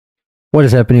What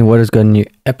is happening? What is going on, you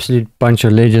absolute bunch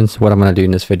of legends? What I'm going to do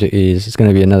in this video is it's going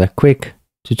to be another quick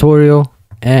tutorial,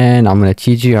 and I'm going to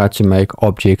teach you how to make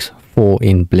objects fall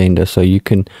in Blender. So you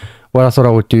can, what I thought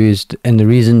I would do is, and the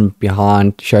reason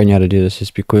behind showing you how to do this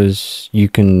is because you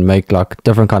can make like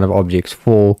different kind of objects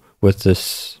fall with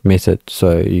this method.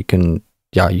 So you can,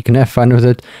 yeah, you can have fun with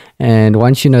it. And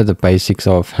once you know the basics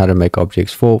of how to make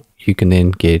objects fall, you can then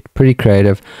get pretty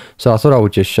creative. So I thought I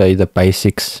would just show you the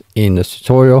basics in this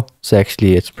tutorial. So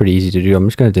actually it's pretty easy to do. I'm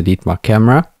just going to delete my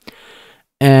camera,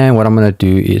 and what I'm going to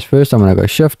do is first I'm going to go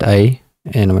Shift A,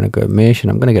 and I'm going to go Mesh, and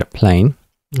I'm going to get a plane.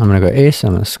 I'm going to go S,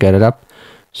 I'm going to scale it up.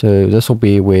 So this will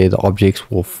be where the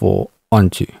objects will fall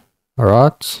onto. All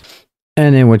right,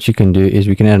 and then what you can do is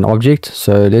we can add an object.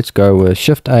 So let's go with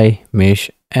Shift A, Mesh,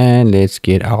 and let's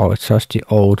get our trusty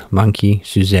old monkey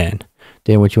Suzanne.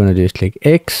 Then what you want to do is click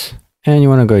X, and you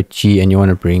want to go G, and you want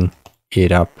to bring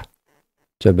it up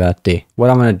to about there. What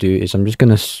I'm going to do is I'm just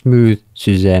going to smooth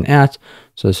Suzanne out.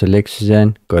 So select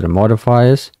Suzanne, go to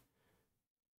modifiers,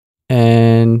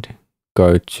 and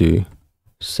go to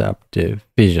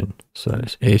subdivision. So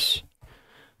it's S,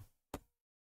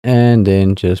 and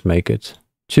then just make it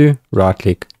 2, right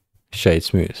click, shade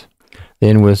smooth.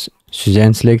 Then with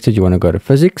Suzanne selected, you want to go to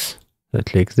physics. So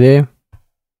click there.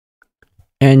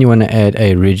 And you want to add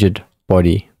a rigid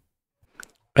body.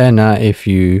 And now if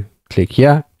you click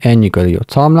here and you go to your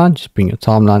timeline, just bring your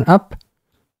timeline up.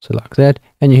 So like that.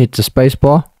 And you hit the space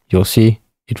bar, you'll see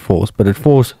it falls. But it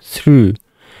falls through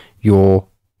your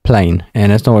plane.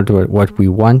 And that's not what we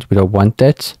want. We don't want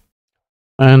that.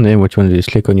 And then what you want to do is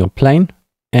click on your plane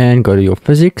and go to your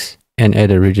physics and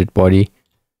add a rigid body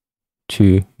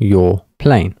to your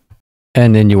plane.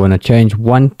 And then you want to change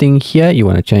one thing here. You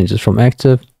want to change this from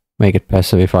active, make it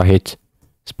passive. If I hit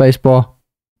spacebar,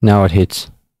 now it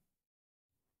hits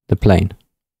the plane.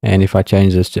 And if I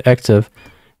change this to active,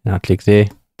 and I click there,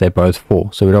 they both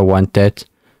fall. So we don't want that.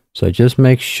 So just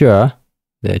make sure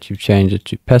that you change it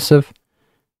to passive,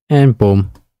 and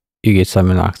boom, you get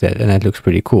something like that. And that looks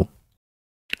pretty cool.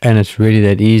 And it's really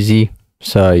that easy.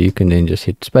 So you can then just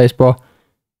hit spacebar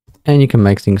and you can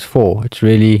make things fall. It's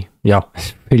really, yeah,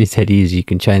 it's really that easy. You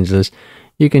can change this.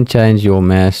 You can change your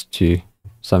mass to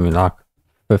something like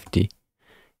 50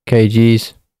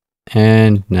 kgs,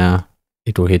 and now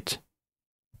it will hit.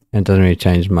 And it doesn't really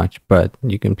change much, but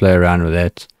you can play around with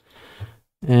that,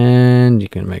 and you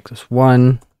can make this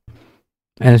one.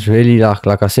 And it's really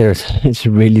like I said, it's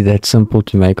really that simple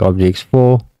to make objects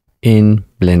fall in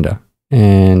Blender.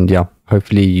 And yeah,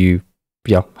 hopefully you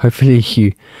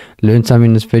learned something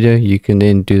in this video. You can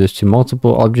then do this to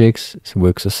multiple objects. It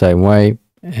works the same way.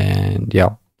 And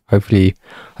yeah, hopefully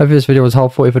this video was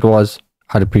helpful. If it was,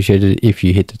 I'd appreciate it if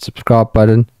you hit the subscribe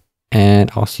button,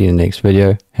 and I'll see you in the next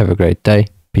video. Have a great day.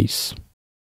 Peace.